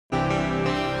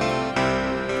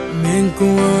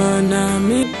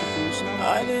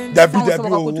That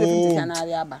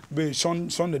be son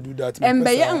to do that.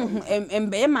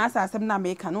 Embe ma asasem na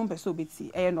make no person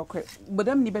beti e no kre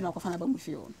bodam ni be no kofa na ba mu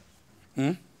fio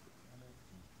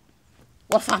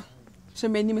wafa so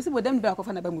meni me se bodam be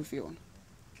kofa na ba mu fio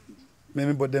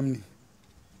me bodam ni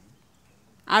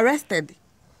arrested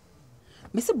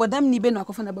me se bodam ni be no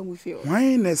kofa na ba mu fio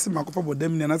why na se makofa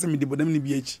bodam ni na se me di bodam ni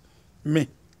bi echi me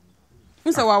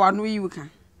nsa wa no yi kan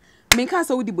me kan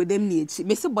so di bodam ni echi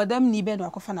me se bodam ni be no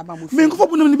kofa na ba mu fio me kofa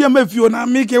bodam ni bi am fio na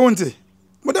me ke wonte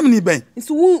bodam ni ben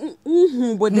so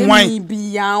bodam ni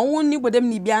bi ya woni bodam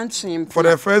ni bi antwem for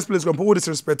the first place come who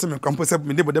disrespect me come say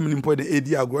me dey bodam ni mpo the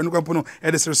AD ago and come no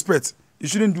disrespect you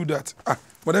shouldn't do that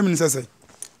bodam ni say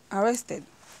arrested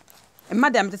and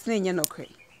madam that's na no kre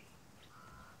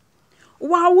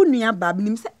wa wo nua ba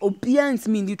nim say obians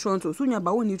me in Toronto so nua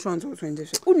ba wo ni Toronto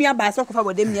 20 wo nua ba so kofa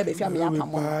bodam ni be fi am ya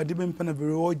pamo ba de ben pana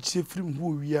very o je free ho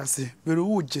wi ase very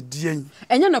o je de en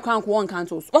enye no kwan ko won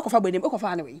kanto so kofa bodam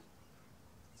kofa na we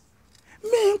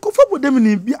me kofa bodam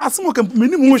ni bi asemo kan me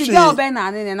ni mu hwe girl be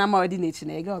na ne na ma odi na chi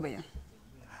na girl be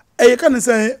e kan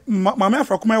say mama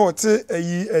afra kuma wote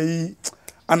ayi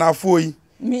anafo yi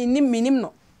minim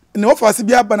no ne ofase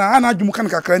bia ba na ana adwum kan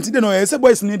kakra nti de no ye se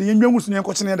boys ne de yenwa ngusu ne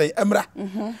kochene de emra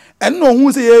en no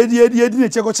hu se ye di ne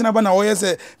che kochene ba na wo ye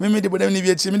se me de bodam ne bi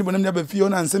echi me de bodam ne ba fie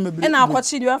na nsem be na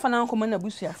akochi di afa na nkoma na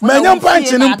busua manya mpa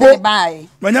nche ne mpo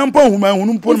manya mpa hu ma hu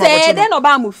mpo na akochi de no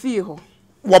ba mu fie ho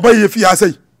wo ba ye fie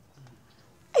asai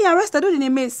e arrested do ne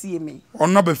mesie me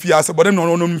on ba fie asai bodam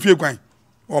no fie kwan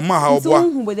o ma ha oboa so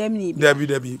hu bodam ni bi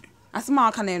dabi asma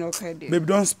aka na no credit baby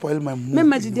don't spoil my mood me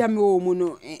magidi am o mu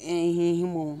no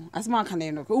himo asma aka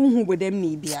na no hu bodam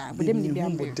ni bia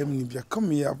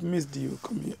come here I've missed you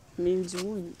come here means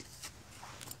wound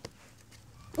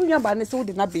unya ba ne so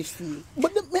de na be fi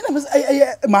but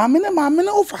me na ma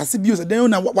na ofase bi o se den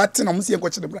na what na mo se enko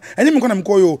chede bra enye me ko na me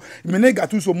ko yo me na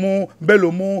gatu so mo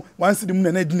bello mo wan sidi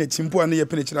mu na di na chimpo na ye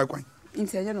pene chira kwan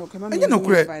nti enye no kema me enye no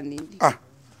kure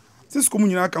sis ko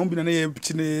munyina ka mbina na ye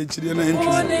chine chire na entry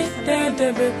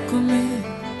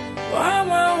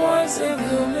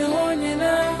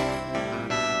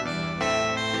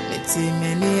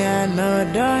Timenia no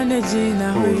done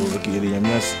jina ho okay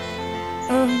yamias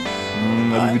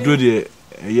na video de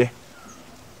ye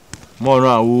mo no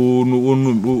a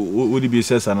wo di bi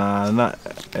sesa na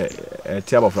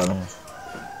ti abofra no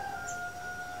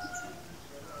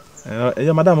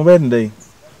ya madam mo be ndai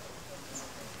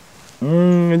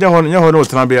nya ho no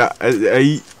tana bia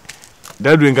ai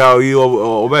dadu nka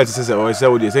o be te sesa o se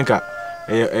wo di senka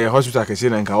hospital ke se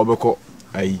na nka obekọ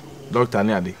ai doctor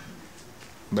ne ade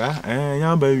ba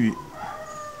nya ba wi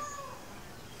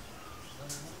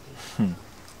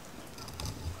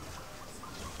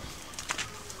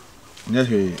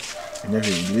nyahe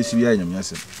di si bia nyam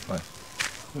yase ba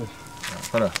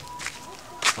para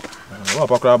wa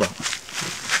pa kraba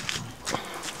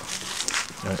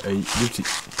ai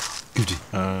Gifty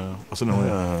osona ho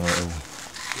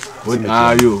what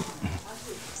are you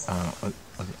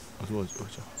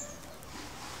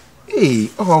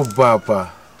oh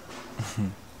papa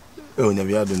oh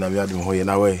nabiado ho ye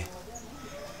na we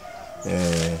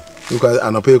because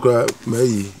anope kra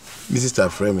mai Mr.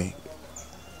 Frame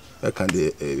I can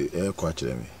the quite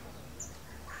me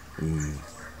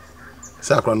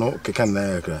sakra no keka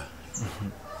na kra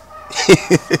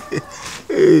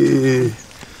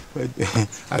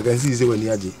I can see when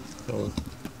yaji oh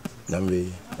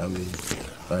nambe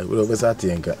I will over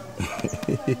satenka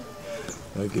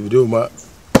okay video ma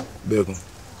beko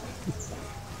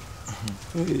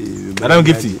Madam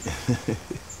Gifty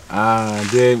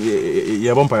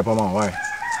ye bon papa ma why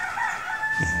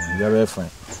you are fine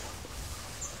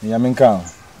ya minka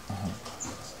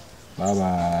bye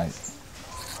bye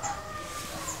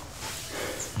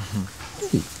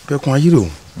beko ayiro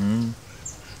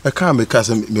I can't make us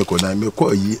make on me ko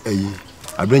ayi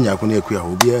abrenya ko na akua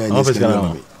obi a nya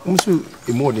skana me umsu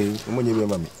emode omonye be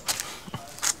mami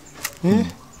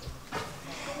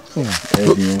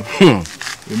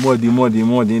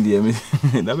emode ndi emi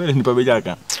da be ni pa be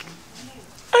jaka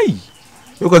ai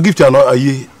you ko gift ano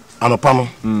ayi anopa no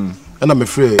na me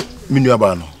frɛ minu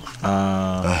aba no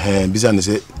bisa ne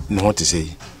se ne ho te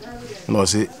sei na o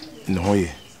se ne ho ye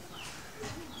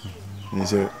ni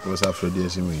se was after the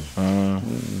same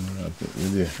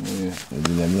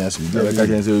the mias we ka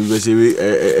ken se we se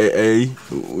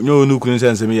nyo nu kun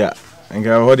sense me ya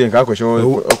nka ho de nka akohwe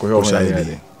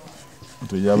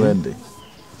to ya bende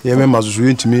ye me mazuzu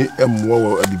ntimi emwo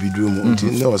wo abibidu mu nti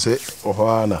ne o se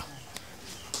oho ana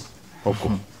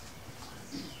oko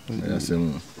ya se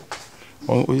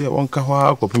on ka ho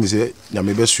akopim se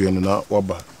nyame besue no na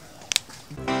woba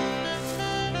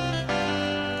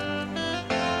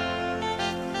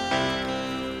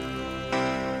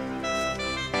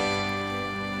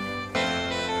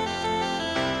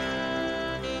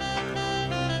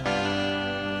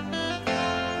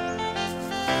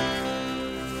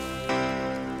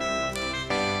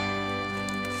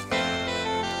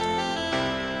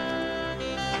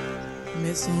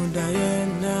Meso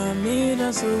Diana,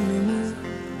 Mida so me.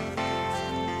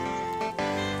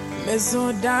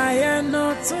 Meso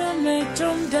Diana, to me,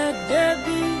 Jum dead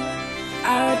Debbie.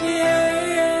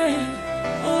 Adyeiwaa,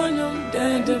 Onyum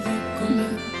dead Vicumi.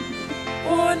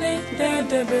 One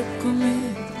dead Vicumi.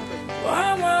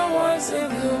 Wama was a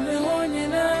gloomy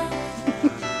honina.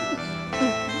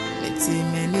 It's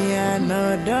many no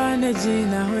done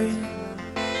Gina.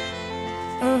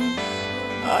 Oh,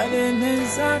 I didn't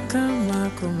say come.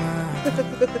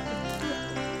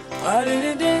 I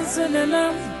didn't dance in the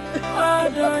lamp. I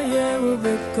don't hear who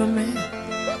becoming.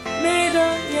 Me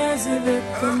don't yes, it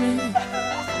becoming.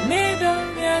 Me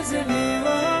don't yes, it me.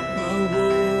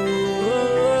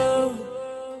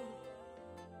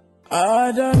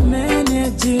 I don't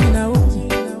manage Gina.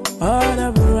 I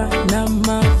don't run a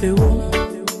mafia.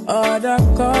 I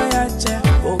don't call ya check.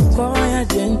 Oh, call ya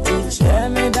gentle. Share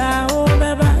me down,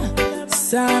 baby.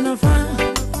 Son of fun,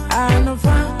 I know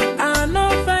fine.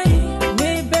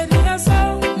 Me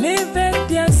bet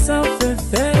yourself,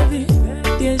 baby.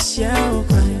 Dear show,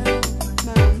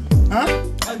 huh?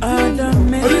 I don't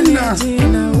manage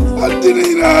Gina.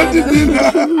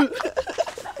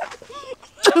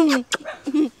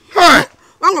 Hi.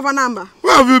 One of a number.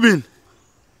 Where have you been?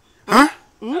 Huh?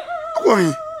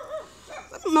 Why?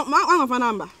 One of a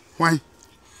number. Why?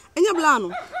 In your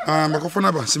blano.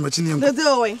 Macofona, Simachini. The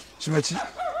doorway. Simachi.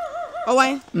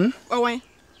 Away. Away.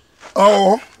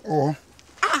 Oh. Well,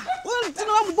 you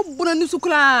know, I'm new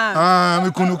sukla.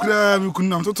 We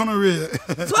couldn't so turn away.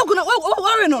 So I couldn't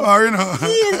worry no. Oh, you know.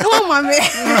 Oh, my man.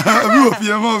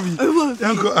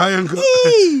 Uncle.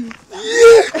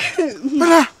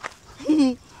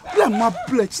 Yeah, my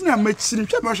pledge. Now, make him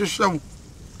show.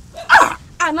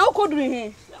 I know could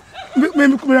we. Maybe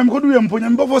I'm going to be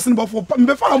employing Bobos and Buffalo.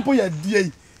 Before I'm for your day.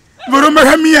 But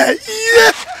remember me, yeah.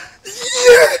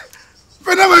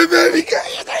 But now, my baby.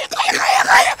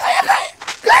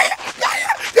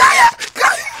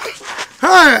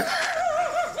 Hi.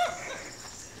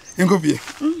 Uncle P.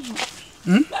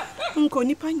 Uncle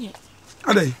Nipanye.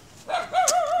 Ade.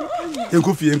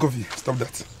 Uncle P. Stop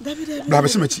that. David.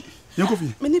 Babasimachi. Uncle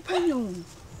P. Menipanyo.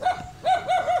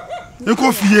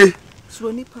 Uncle P.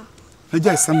 Swonipa.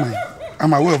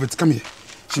 I'm aware of it. Come here.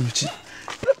 Chimachi.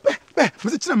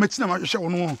 Mr. Chinamachina, my show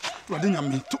no. Rading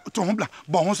me to Hombla.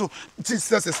 But also,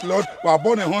 Jesus is Lord. We are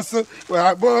born a horse. We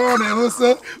are born a horse.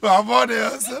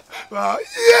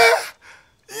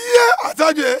 Yeah, I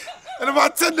told you. And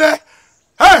about 10 there.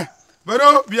 Hey,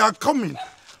 but we are coming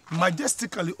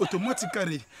majestically,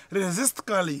 automatically,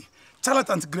 resistically,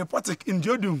 charlatan, grepatic in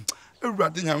Jodum.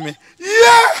 Rading me.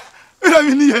 Yeah, I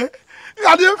mean, yeah.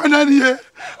 Adeapena.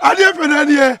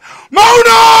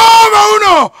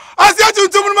 Mauno. I said to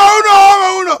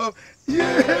Mauno.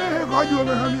 Yeah, God, you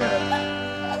over here.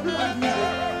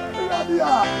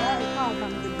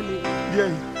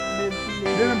 Yeah.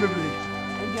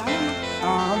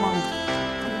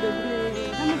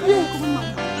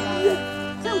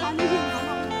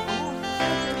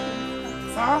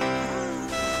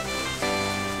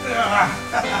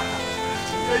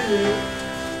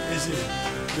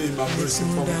 My mercy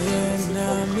for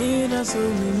Diana, Mida so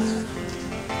me.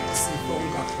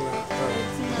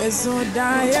 Meso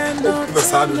Diana,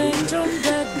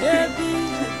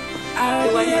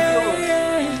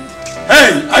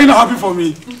 hey, are you not happy for me?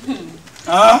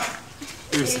 Huh?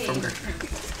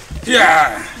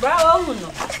 Yeah. Bravo,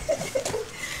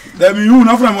 There be you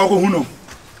not from Wakuno.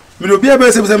 Me no be a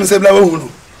best of say Blawo.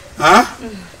 Huh?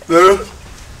 Well,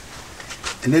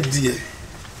 and that dear,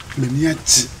 me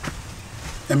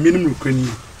a minimum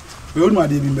crane. We all my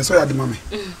dear been so at the mammy.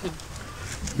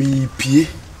 Me pie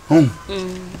home.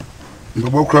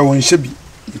 Babo cry one shabby.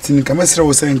 It's in Camasra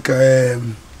was saying,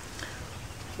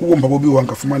 who Bobby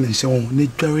Wanka for man and show,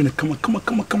 Nick Garrin,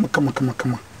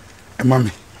 come. And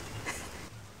mammy.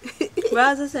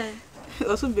 Well, as I say,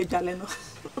 also be Jaleno.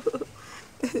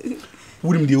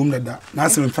 Wouldn't be only that. Now,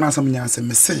 some fancy me answer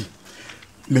me say.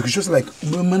 Make just like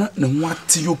women and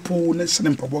what you pull nation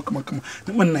and papa come.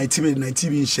 The one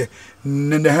 90 share.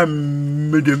 Nenda ham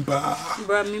medium bar.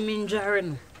 Brammy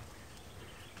Jaren.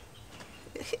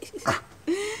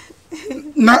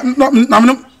 No,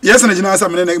 yes, and I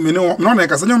some no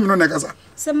necasa.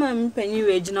 Some penny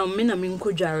wage now, men a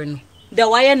minko Jaren. The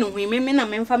wire no women and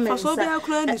men from so they are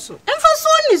crying so. And for so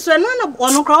is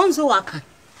one of crowns so waka.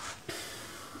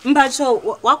 But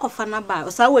so walk of an about,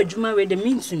 or so would you marry the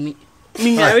mean to me?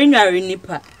 Minari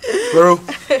nipa. Bro.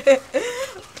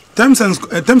 Temps and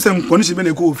condition when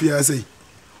they go if I say.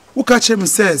 Who catch him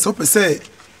says, hope say,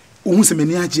 Who se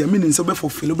many aji, I mean, so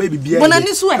before Philo baby be a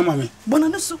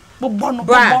Bonanisu, Bono,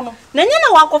 Bono.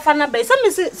 Nanyana walk of an abbey,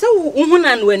 some say so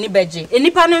woman when beji, any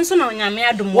panels on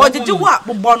Yamia. What did you walk,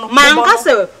 Bono? My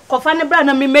answer, Cofana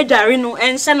Brana me Medarino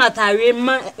and Sanatary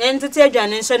and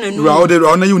Tajan and Shannon. Rather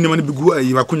honor you never be good,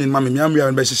 you are couldn't mammy,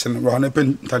 and Bessie and Ron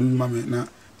Pen, Mammy. Now,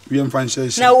 we am fine.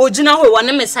 Now, would you know one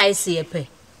of my size here?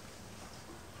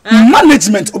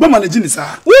 Management, over managing is we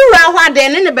were what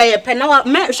then in the bay a pen.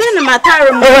 Shane the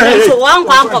Matari, so one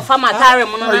quack for Matari.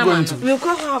 We'll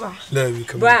call her. There we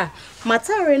come. Bra,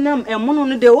 Matarinum and one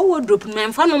on the wardrobe,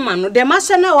 man, Fanoman, the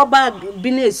master now about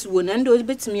business would and those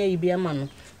bits me be a man.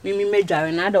 Mimi Major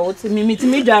and other old Mimi to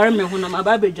me, Jaremy, when I'm a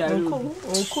baby jar.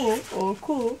 Oh,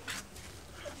 cool.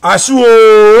 I saw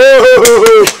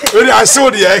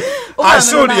the egg. I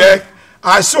saw the egg.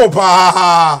 I saw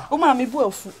pa. Oh, mammy,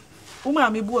 wolf. Oh,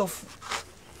 mammy, wolf.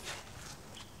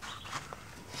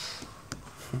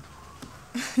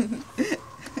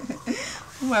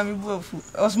 Mammy,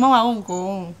 wolf. I was my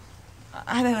uncle.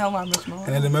 I don't know, mammy.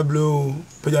 And then my blue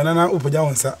Pajana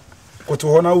Upajansa. What to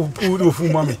honor who fool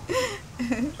mammy.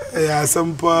 Yeah,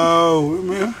 some pow.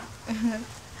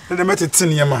 And I met a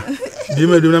tin yama. Do you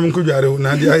make them Kujaro?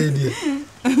 Now the idea.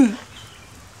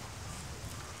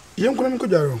 Young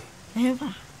Kujaro.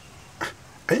 Never.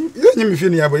 You feel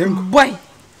near boy.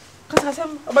 Because I said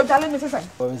about telling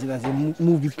me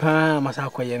movie palm as I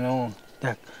call you know.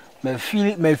 That my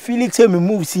feeling tell me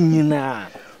move singing now.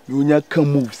 You not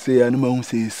come move say and mom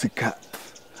say sika.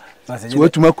 So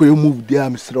what to make you move there,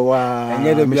 Mr. Wa? And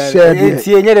yet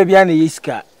the piano is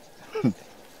cat.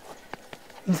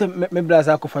 Me blast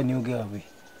for new girl.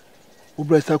 Who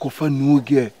blast for new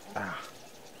girl?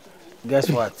 Guess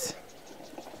what?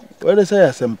 What is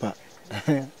I sempa?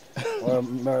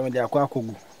 Media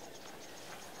kwakugu.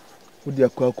 Udia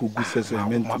kwakugu says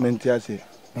mentiase.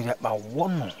 Me that my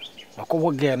one. I go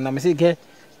again. Na me say get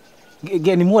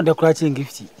any more decorating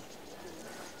Gifty.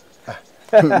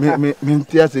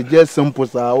 Mentiase just simple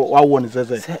sa wa one say.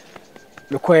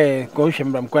 The quay go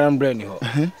shembram kwam brand ho.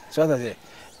 So that say.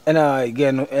 And I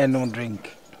get no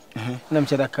drink. Na me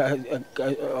say that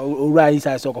rise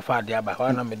I so go far there ba.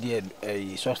 Wa na me dey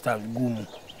a substance gumu.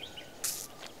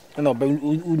 No, but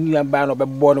we are bound to be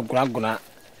born of Graguna.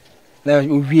 Now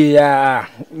we are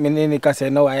many case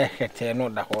no I hate no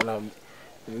the whole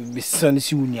be son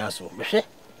senior so.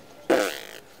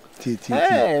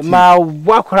 My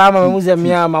walk around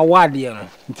museum, my ward, you know.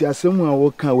 It is someone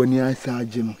walk when you are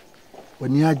Sergeant.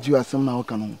 When you are due as some now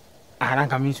can. I don't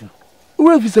come into.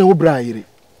 Where is a bride?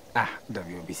 Ah,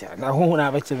 WBC. Now, who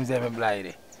have a chance of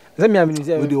bride? Let me have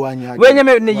when you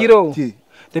made the hero.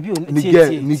 The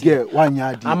Nigger, 1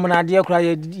 yard. I'm an idea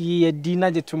cry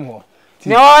dinner tomorrow.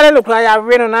 No, I look like I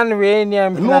ran on rain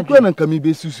and no plan can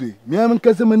be Susie. Me, I'm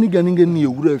Casamani getting near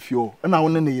Urefio, and I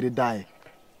want to die.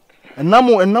 And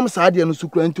Namo Sadi and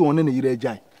Sucran to one in a year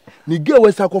jai. Nigger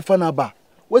was Sacofanaba.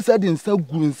 What's that in so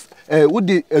goons? Would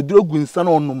the drogun son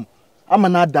on them? I'm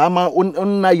an Adama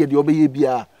on night your baby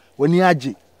when you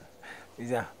aji. Is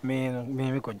that me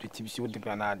got to Tipsy with the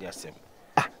Granada?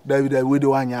 Ah, David, I would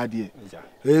one idea.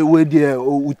 We dear,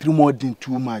 we threw more than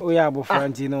too much. We are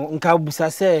Bofrantino,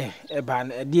 Uncabusa say, a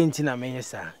ban, a dientina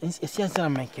mesa. It's just a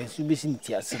man can be seen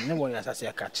tears, no one as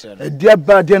I catch her. A dear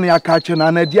bad dinner catcher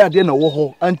and a dear dinner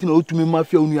war, until to me, my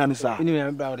fiona.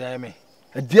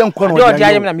 A dear corner,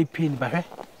 I am me pain by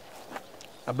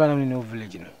a banner no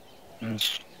village.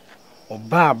 Oh,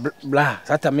 Bob, blah,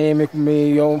 that may make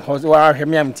me your horse or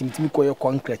him to call your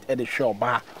concrete at the shore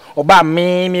bar. Or by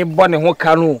me, bonny who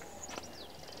canoe.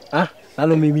 Ah, I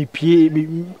know me pay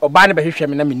or banner by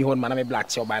him and me man, black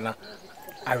so banner.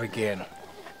 I regain.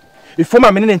 If for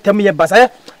my minute and tell me a bass,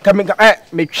 coming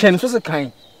make change was a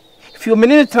kind. If you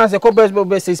minute trans a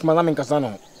couple says Madame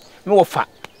Casano, no fat,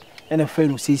 and a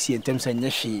friend who sees and Thames and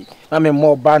Yashi. I'm a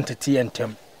more banter tea and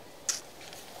Tem.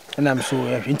 And I'm so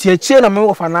happy. Until a chain I'm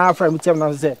off an hour from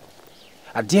Tem said.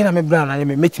 I dare I'm a brown, I am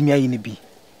met me in the bee.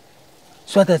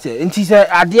 So that's it. And she said,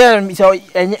 I dare me so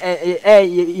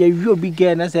you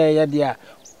began as a dear.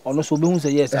 Or no so don't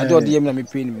say yes, I don't dear me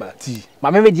pain back. Tea. My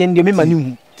memory didn't me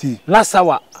new tea. Last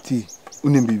hour. Tea.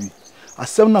 Unim baby. I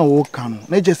some now walk can.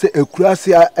 Nature say a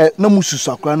crassy no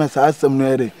mususacrana as some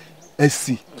nere.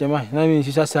 SC. Jemma, I mean,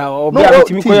 she says, or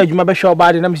you may be sure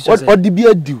about it. What the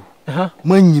beard do?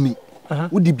 Money.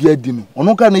 Would the beard dinner? Or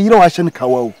no kind of hero I shan't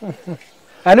cow.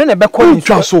 I don't ever call you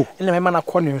so. And my man are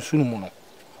calling soon.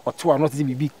 Or two are not the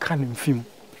big cannon film.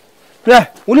 Yeah,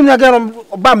 William Nagar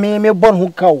about me born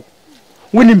who cow.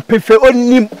 William prefer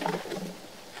only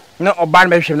no or ban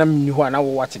mention them you are now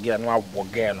watch again. Now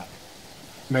again.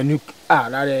 menu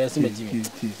na dey say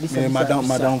me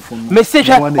madam phone me say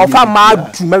of a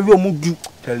mad to marry omudu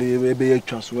tell you be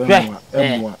atwa so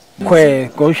emwa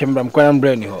ko hwembram ko am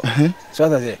brand ho so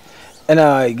that say and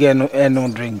again no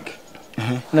drink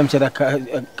na me say that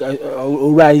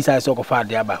ora inside so ko fa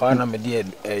dey aba ho na me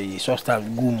dey substance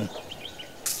gumu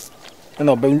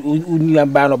na be unia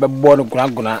ba no be bo no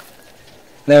guna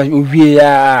na owie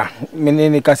ya me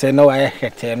ne ka say na wa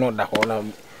hete no da ho na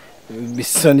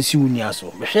bisan si unia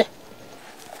so be hwe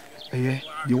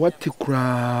you what to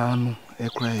cry no e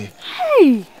cry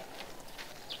hey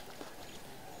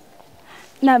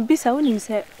na bisa woni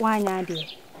se wanya ade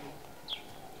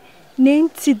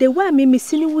nenti de wa me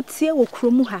mesini wutie wo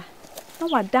kromu ha na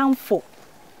wadanfo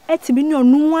etimi ni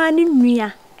onu ani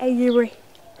nua eyire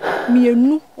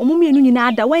mienu omo mienu nyina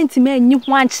ada wantimi anyi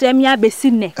ho ankyere me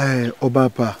abesi ne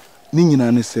obapa ni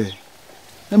nyina ne se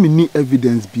na me ni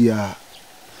evidence bia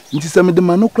nti se me de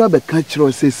manokra be ka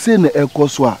kire se na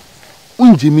ekoso a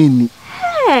unjimi ni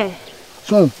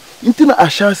so nti na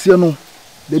ahyase no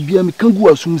da bia me kangu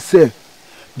asum se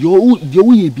de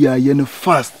wo ye bia ye ne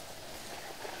fast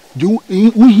de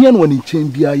wo hia no woni chen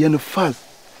bia ye ne fast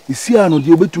isi ano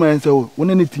de obetuma yense wo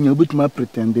woni ne tinya obetuma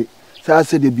pretende sa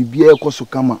se de bibia ekoso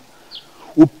kama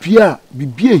opia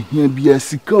bibia hia bia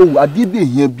sika wo ade be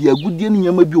hia bia gudie ne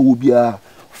nyama bi wo bia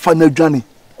fa na dwane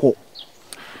ko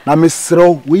na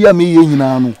mesrew we ya me ye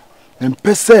nyina no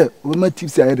empese wo ma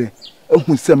tipsy ayede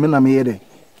ehun se me na me yede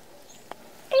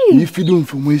ni fidu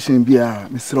information bia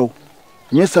mesrew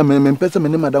nyesa me empese me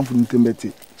ne madam fu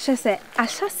ntembeti hwese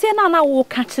ahyase na wo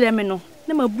ka kire me no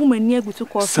na mabu mani agutu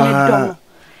ko so ne dom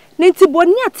nenti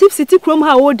boni a Tipsy ti krom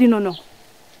ha odi no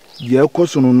ye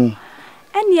ekoso no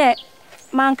ene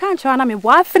man kan chawa na me bo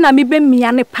afi na me be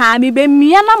mia ne pa me be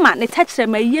mia na ma ne takire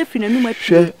ma ye fi nanu ma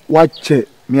hwe wache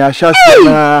me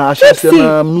ahyase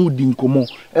na nudi nkomo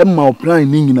e ma o plan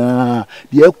ni nyina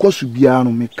de ekoso bia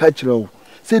no me ka kire wo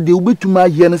se de obetuma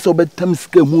ye ne se obetam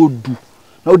sika mu odu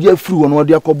na odi afiri wo na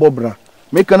odi akobobra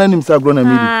me kana nim sa agro na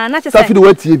me sa fi de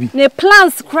watie bi ne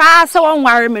plans kra se won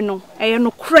ware me no eye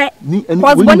no kre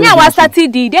cause boni a wa start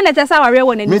di de na tesa ware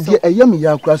won ani me de eye me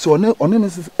ya kra se one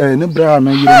ne bra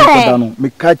na yire ne koda no me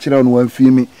ka kire no wan fi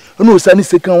me no sa ni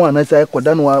second one na sa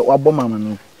koda no wa boma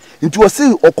no nti wo se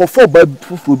okofo ba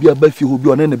fufu bi aba fi ho bi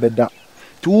one ne beda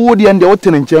ti wo de ende wo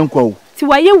tene nchen kwa wo ti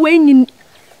wa ye we nyin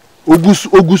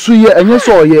ogusu ye enye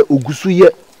so ye ogusu ye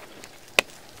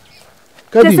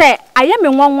Kabi say aye me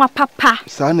nwanwa papa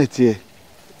sa na tie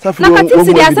safi wo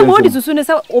Tipsy dia se wo di susu ne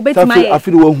se obetima ye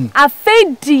afi wo hu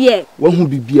die wo hu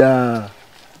bibia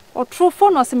otrofo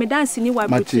no se me dance ni wa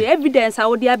buti evidence a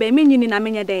wo dia ba me nyini na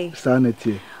menye dey sa na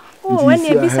tie when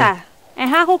e bisa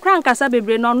ha ho kran kasa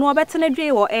bebre no no obetene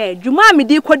dwe wo dwuma me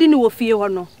di kodi ni wo fie ho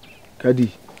no kadi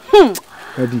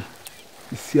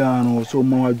isia no so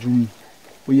ma wadwum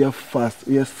we are fast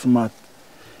we are smart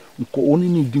nko oni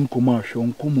ni di nkoma ahwe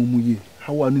nkomo mu ye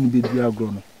hawa ni be di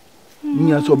agro no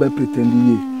nya so be pretend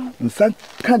ye nsa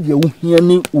ka de wo hia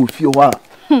ni ofie ho a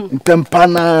ntempa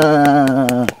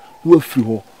na wo fi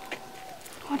ho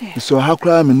so ha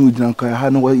kra me no gyina kan ha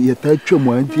no ye ta twam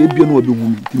anti ebie no obi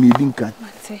hu ti me di nkan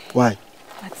why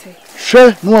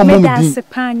she no amom di se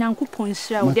pa nyankopon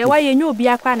hira wo de wa ye nya obi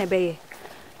akwa na be ye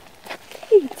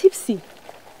Tipsy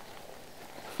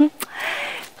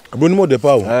aboni mo de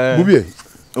pa o bubie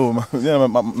oh ma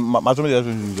so me ya so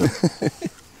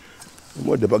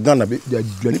mo de ba Ghana be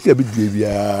dwani pia be due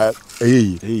bia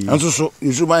anso so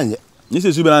yesu manye ni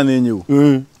se su bana na enye o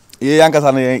ye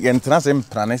yankasa na ye ntena se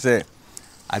mprane se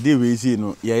ade we si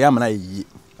no ye ya mana yi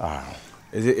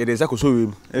eze ko so we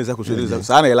eze ko so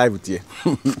sa na ye live tie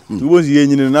tu bo si ye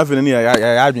nyine na fe na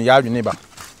ya adwene ba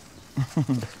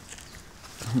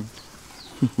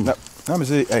na me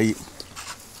se ai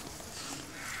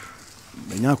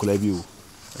nya ko la bi o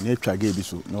ni twa ge bi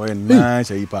so no ye na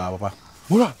sai papa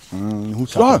Moda hu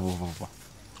twa papa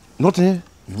nothing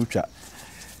hu twa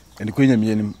eni ko nya mi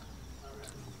enim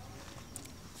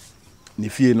ni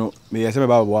fie no me yese me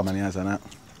ba bo amane asa na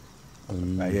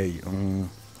ayi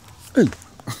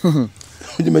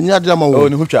ndi menya de ma wo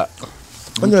ni hu twa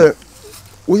onye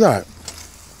wo ya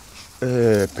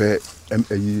pe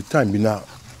time bi na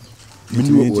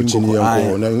mini wo chini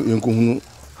yanko na yanko hu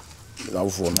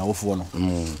na wo fo no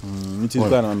nti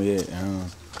kwa na me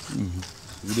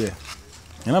ide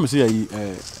yana me say ayi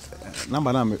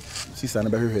number na me sister na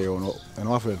be hwehwe yo no na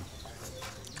wa friend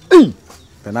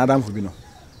pe na adam fu bi no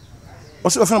o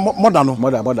se friend Moda no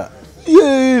Moda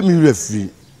ye mi refi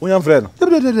onya friend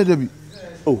debi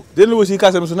oh then we see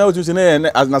kasem so na we see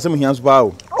na sem hian so ba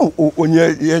o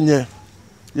onye yenye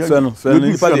friend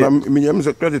ni pa de me yem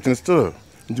se credit still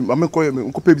I'm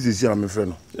going to pay this year, my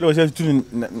friend. It was just to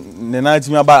the night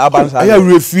me about I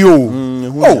refuse.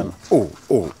 Oh.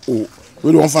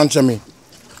 We don't find me.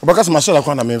 Because my son, I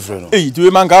can't my friend. Hey, do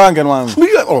a man go and get one.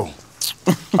 Oh,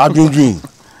 I don't dream.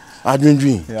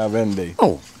 Yeah, when day.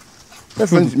 Oh, my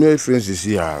friends is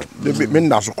here. The men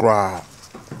that's a cry.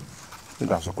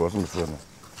 That's a cross, my friend.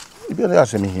 You better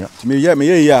ask me here. Me,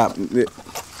 yeah.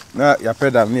 Na ya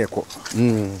pedal near co.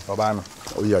 Obano.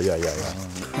 Oh, yeah.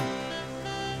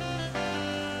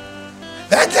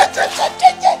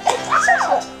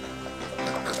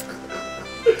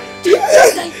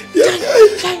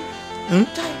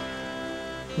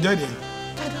 GYEDIE.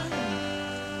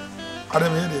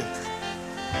 Adeapena.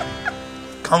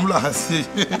 Kamla hasi.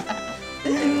 Yeah.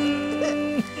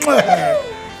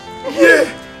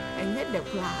 And get the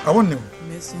plan. I want him.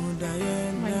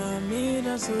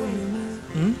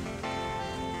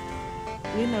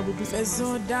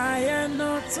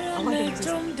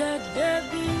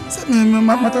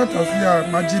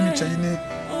 My Jimmy Chine,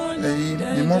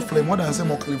 the more flame, more than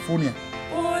some California.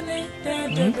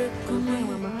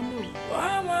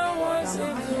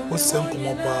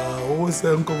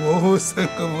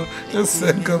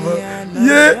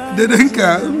 Yeah, they didn't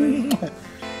care.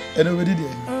 And nobody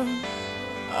did.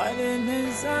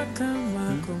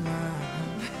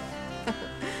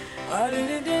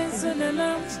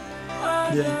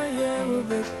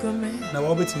 Now,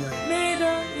 I'll be to you.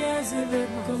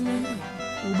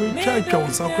 We'll try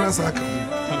to so cross our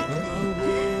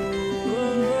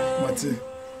Mati,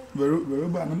 very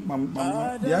bad,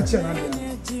 Mamma. The action.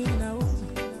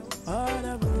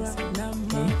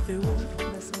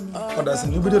 What does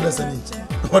anybody does any?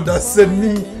 What does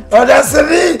any? What does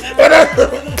any?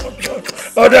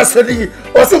 What does any?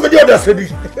 Or somebody does any?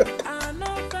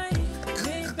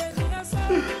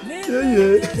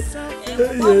 Yeah.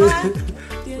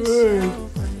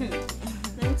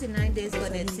 99 days for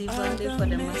the tea, 1 day for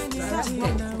the master.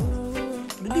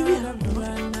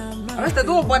 Arrested,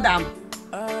 oh, Bodam.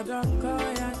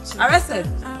 Arrested.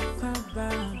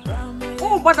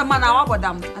 Oh, Bodam, man, our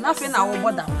Bodam. And I feel our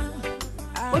Bodam.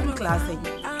 What do you class say?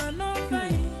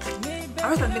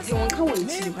 Arrested, make you one come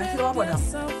with you. I feel our Bodam.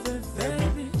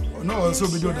 No, also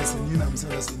be doing this in I'm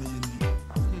saying.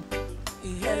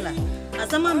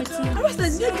 Asama me tea.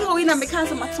 Arrested, you go in and make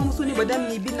hands of my tongue soon, but then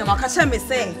me be na Makacha me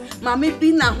say, Mammy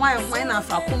be na why I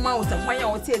found come out and why I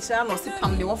will take a or sit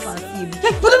on the offer.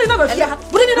 Put it in over here.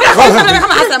 Put it in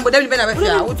over but then better.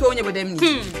 Who told you about them?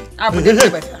 I would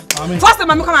never. First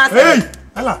time I'm coming. Hey,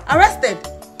 Ella. Arrested.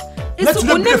 Let's do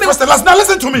the first last. Now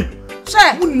listen to me.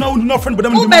 Sure. Who know nothing but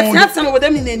them in the morning. morning. Some of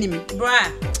them in enemy.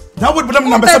 Bruh. That would be them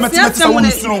number 7.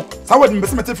 I wouldn't be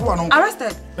for one.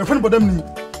 Arrested. A friend but them.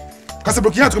 Kasi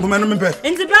brokia to come and member.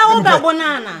 Into brown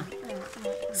banana.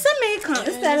 Some make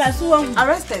Stella so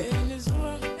arrested.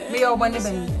 Me or one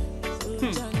even.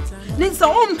 Then so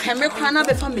on peme kwana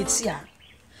be family tia.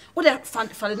 What the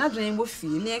fan na dream wo fi.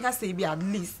 Na say be at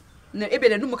least. Na ebe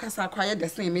de no kasa kwaya the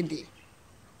same me dey.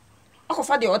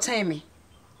 Akofa de o time me.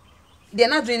 De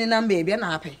na dream na baby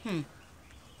na happy.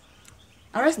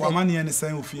 Arrested. Wa mani ene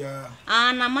say ofia.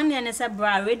 Na mani ene say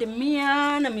bra we de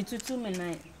mia na mitutu me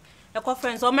nai. Eko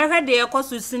friends o Meregede eko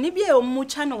susini bi e omu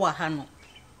cha no wa ha no.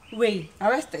 Wei,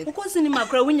 arrested. Uko sini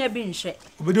makra wunya bi nhwe.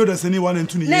 Obedo da sini 1 and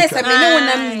 2 ni yeka. Na se me ne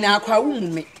wonam ni na akwa wu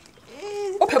me.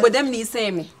 Opebodam ni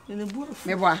say me.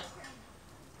 Me boa.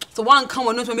 So one come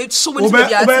on no me show me be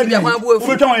ya ti ya kwa bo afu.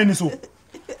 Obetwa wan ni so.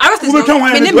 Arrested. Me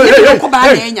ne me yonko ba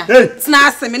na enya.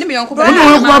 Tna se me ne me yonko ba.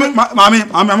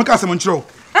 Mami ka se mo nchiro.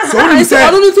 So when say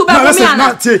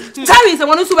na Terry say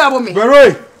wonu so ba bo me.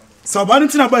 Very. So ba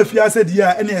ntina ba afia said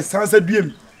ya ene esansa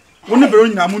duem. Wonu bero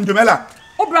nyina mu ndomela.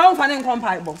 O brown fan en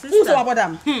compile bo. Who so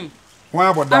abodam? Why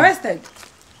abodam? Arrested.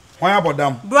 Why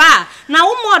abodam? Bra, na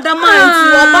wo moda man ti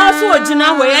oba so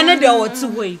ogina we ene de otu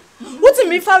we. Wuti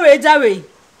mi fa we ja we.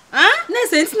 Na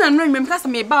se ntina no me kasa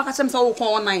me ba ka chem so wo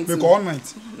all night. Me all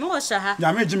night. No wo sha ha.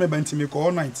 Ya me jime banti me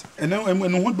all night. Ene ho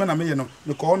gbe na me ye no.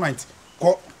 Me all night.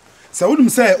 Ko se wonum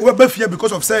say we ba fia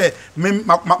because of say me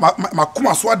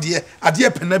makoma so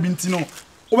Adeapena bi ntino.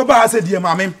 We ba ha say die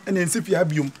ma me ene nsi fia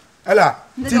biom. Ella,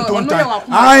 Tinton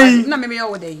time. Na me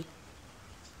your day.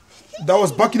 That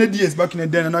was back in the days, back in the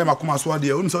day, and now I'm a come as well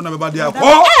there. Unso na beba there. Oh,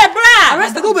 hey, bra.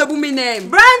 Arrested go bebu me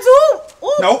name. Brandu.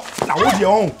 Now what you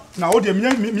own? Now what you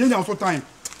me so time.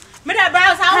 Me da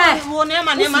bra sa wo ne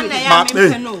ma na ya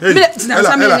me no. Me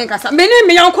na me ne kasa. Me ne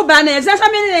me yanko ba na, za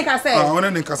me ne kasa.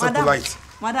 One ne kasa polite.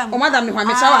 Madam. O madam me hwa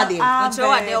me chawa de. O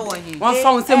chawa de wo he. One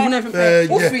phone say mu na fefe.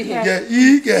 O free here.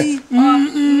 Yeah.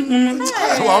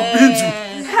 Wa binju.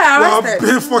 Wa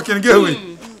be fucking get away.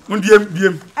 Mun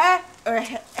diem.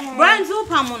 Brandu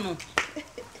pamono.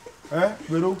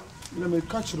 Vero, let me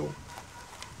catch you.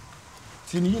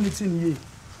 Tini.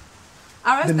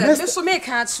 Arrested. This so make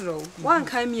catch you. One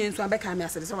come here so I back me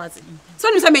as so what. So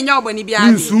you say me nyaw boni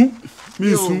bia. Me soon.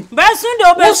 But soon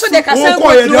they be so they can say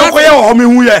go ye o me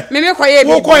hu ye. Me koye bi.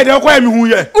 Wo koye de koye me hu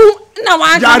ye. Na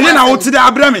wa. Yare na wo ti de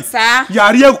abra me.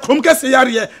 Yare kom kese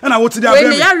yare na wo ti de abra me.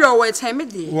 We yare o we time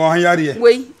de. Wo yare.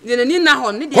 We de ni na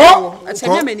ho ne de wo. A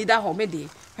time me ni da ho me de.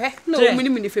 No,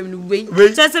 mini fem no way.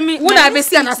 Just me. Una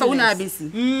besi anasa una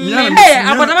besi.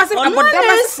 Abodama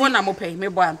phone na mo pay me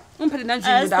boa. Umpede na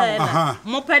djumi da ho.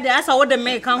 Mo pede asa wo de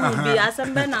make kan hu bi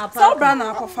asembe na pa. So bra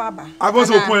na akofa ba.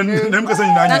 Aboso ko nem kese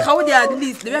nyina nya. Na ka wo de at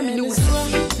least the me ni wusi.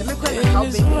 Se me kwa na ka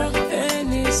be.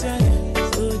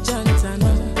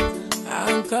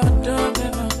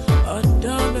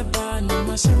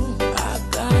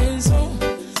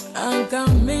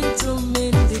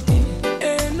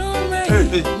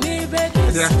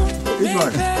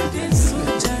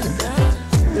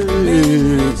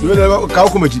 Ka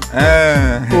ko maji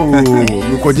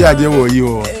me ko di ade wo yi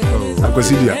o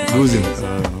akosidia losing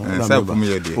sa ko me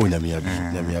yede o nyame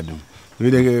adum we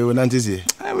de wona ntisi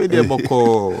we de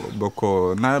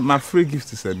boko na my free gift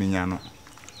se minya no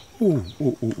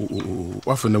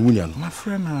wa fa na wunya no my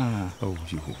friend na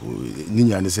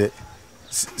ninya ne se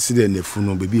side ne fu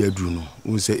no bebi aduru no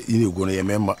wo se ine go no ye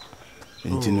memma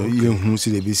nti no ye hu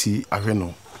side be si ahwe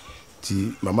no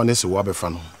ti mama ne se wa be fa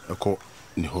no eko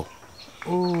ni ho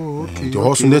okay the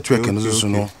host network and so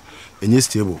no enye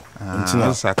stable nti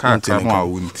na saka mo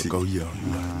awunti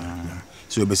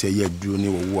so be say ye aduru ne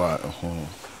wo a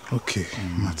okay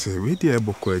mate we dey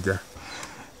boko eja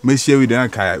me share with them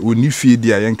kai oni fie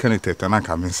dia yen kan teta na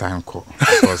ka me san ko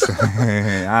because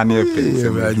ani e pe se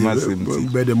me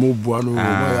be de mo bua no mo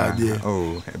ya de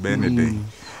e be ne dey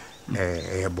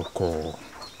e boko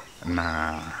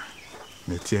na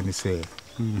me tie ni say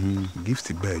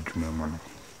Gifty bed mo no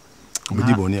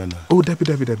obi boni ana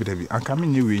dabi aka me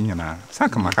nye we nyina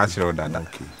saka maka kire dada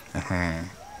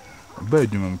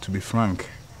bed mo to be frank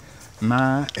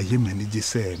na eye mani je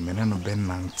say me na no ben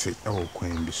nante e wo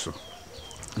kwan bi so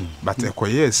but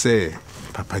ekoye say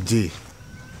PapaJay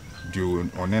do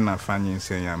onena fanyin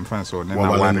say am fan so onena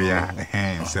waria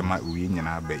say ma uyi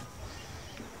nyina bai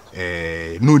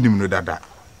no nim no dada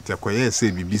ekoye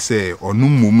say bibi say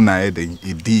onumum na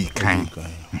edi kan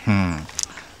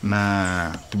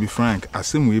na to be frank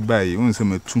asem we bai won say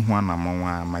matu ho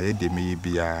anamon ma ye de me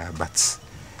bia but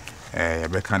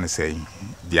be kan say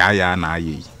dia ya na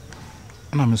ayi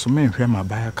na me so me hwe ma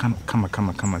bai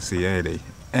kama say ye dey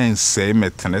en say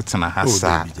metena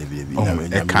hasa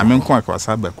e kame nko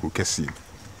akwasa ba kru kesi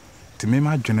ti me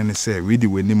ma dwene ne say we di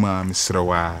wani ma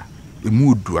misrewa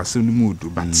emudu asem ni mudu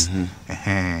but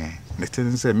ne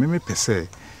ten say me pese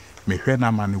me hwe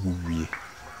na ma ne wuwie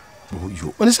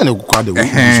yo oni say ne kwa de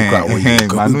wusuka o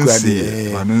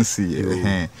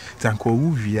manunsi tanko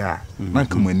wuwie a na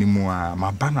kamani mu a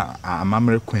mabana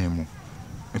amamre kwan mu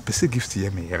me pese Gifty ye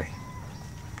me yere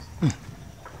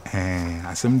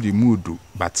asem di mudu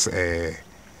but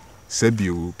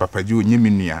sebio PapaJay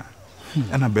onyeminua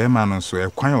ana be ma no so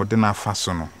ekwan ode na afa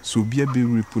so no so bia be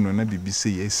ripu no na bibi se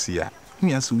yesia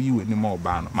nua so yi wani ma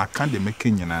oba no maka de meka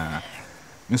nyina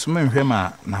nso ma nhwe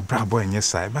ma na brabo enye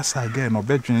sai ba sai ga no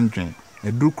be dwendwen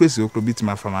eduru kwesi okro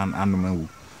bitima fa anoma wu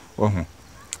ohu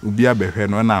obi abehwe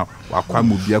no na wakwa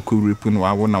mo bia ko ripu no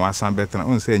wawo na wasan betena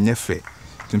on se enye fe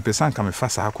timpesan ka me fa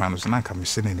sa akwan no so na ka me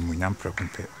hye na ni munyam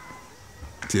prekompe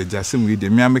ti jasem we de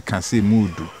me ameka se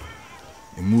mudu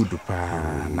pa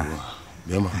na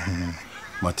bema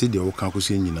mate de wo kan ko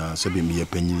se nyina se be me ye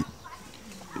panyi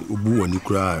obu woni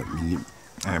kura mini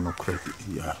no kura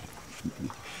ya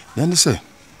yani se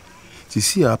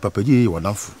sisi a PapaJay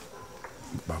wadanfo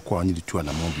ba ko anyi de tu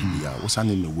ana mo bibia wo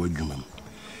sane na wo adwuma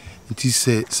nti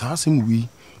se sa asem wi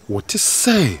wo te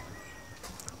se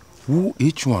wo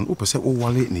h1 wo pese wo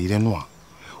wale ne ire no a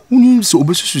woni se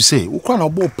obesusu se wo kwa na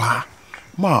obo pa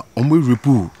ma omo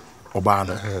repu oba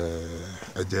no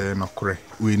eje no kure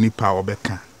we ni pa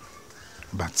obeka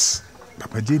but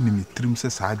PapaJay ni mitrim se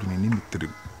sa adwene ni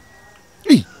mitrim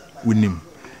wonim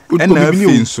ena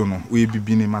afin so no we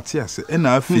bibi ni Matias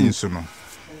ena afin so no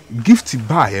Gifty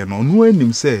buy no no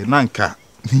anim say nanka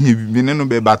ni bibi ne no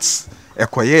be but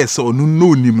ekoye se onu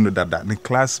no nim no dada ni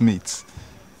classmates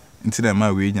nti na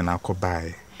ma we nya na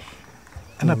akobae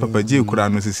ena PapaJay kura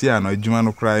no sisi a no adwuma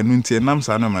no kura no nti enam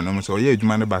sa no ma no so oye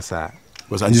adwuma ne basa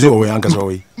was anji so we anka so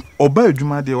we oba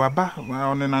adwuma de waba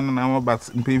one na but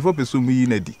mpefo peso mu yi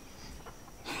na di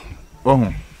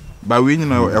ohun But we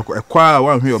a qua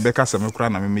one who Becca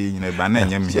Samacran and me in a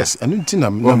banana. Yes, and until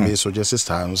I'm me suggest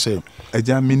time say a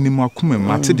jam minimum cum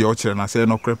matted the orchard and I say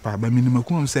no crepa, but minimum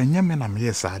cum say yaman am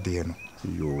yes, I dear.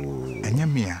 Yo, and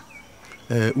yamia.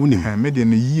 Unim, made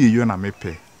in a year you and I may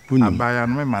pay. Buy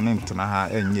and my man into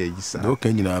Naha and ye, sir. Okay,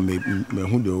 you know, I may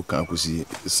who do can't see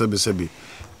Sebi.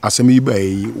 Asemi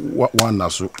bay one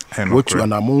naso what you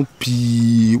and among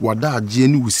P wada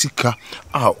Jenny Wisika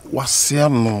was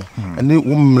no and it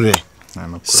umre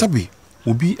Sabi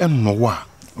will be a noa.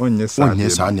 Oh, yes, I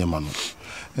man.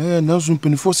 Now soon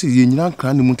penfosi yin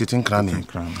cranny munted cranny.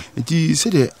 And he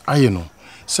said, I know.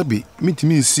 Sabi, meet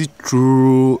me see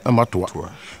true amateur.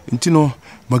 Intino,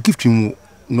 my gifting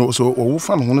no so or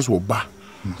fan honest will ba.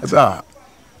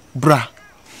 Bra.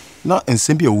 Now and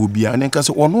Sembia will be an anchor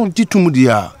or no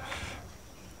ditumudia.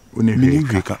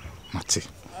 Univika. Mate.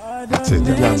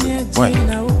 Why?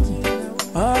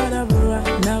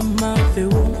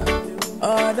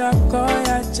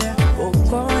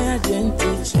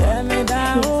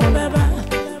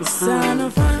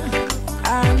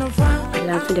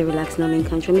 Relax now in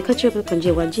country. Me catch up with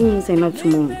PapaJay. Jeans and not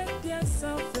tomorrow.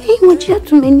 Hey, what you have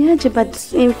to manage,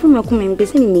 but in from a comment, be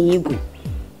sending me you.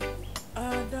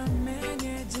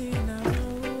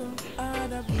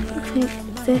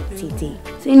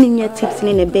 Sending your tips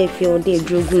in a bed for your day,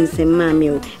 drugins and mammy,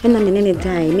 and I'm in any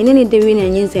time, in any day,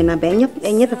 and you say, and your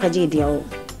PapaJay deal.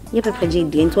 Your PapaJay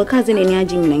deal, and to a cousin and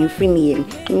Agyeiwaa and free me,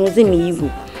 and was in me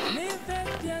you.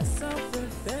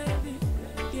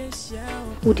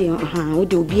 Would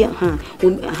you be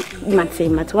might say,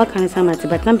 Matt, what kind of summer,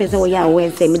 but some people are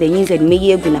aware, say, me the news and me,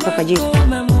 you're going to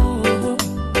PapaJay.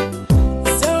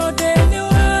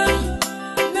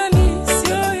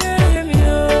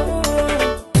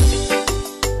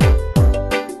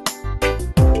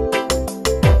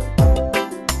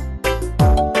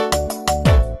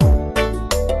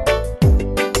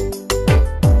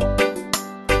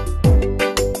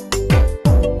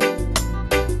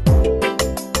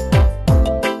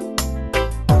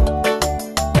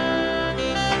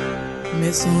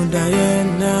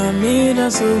 Diana, made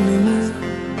us so many.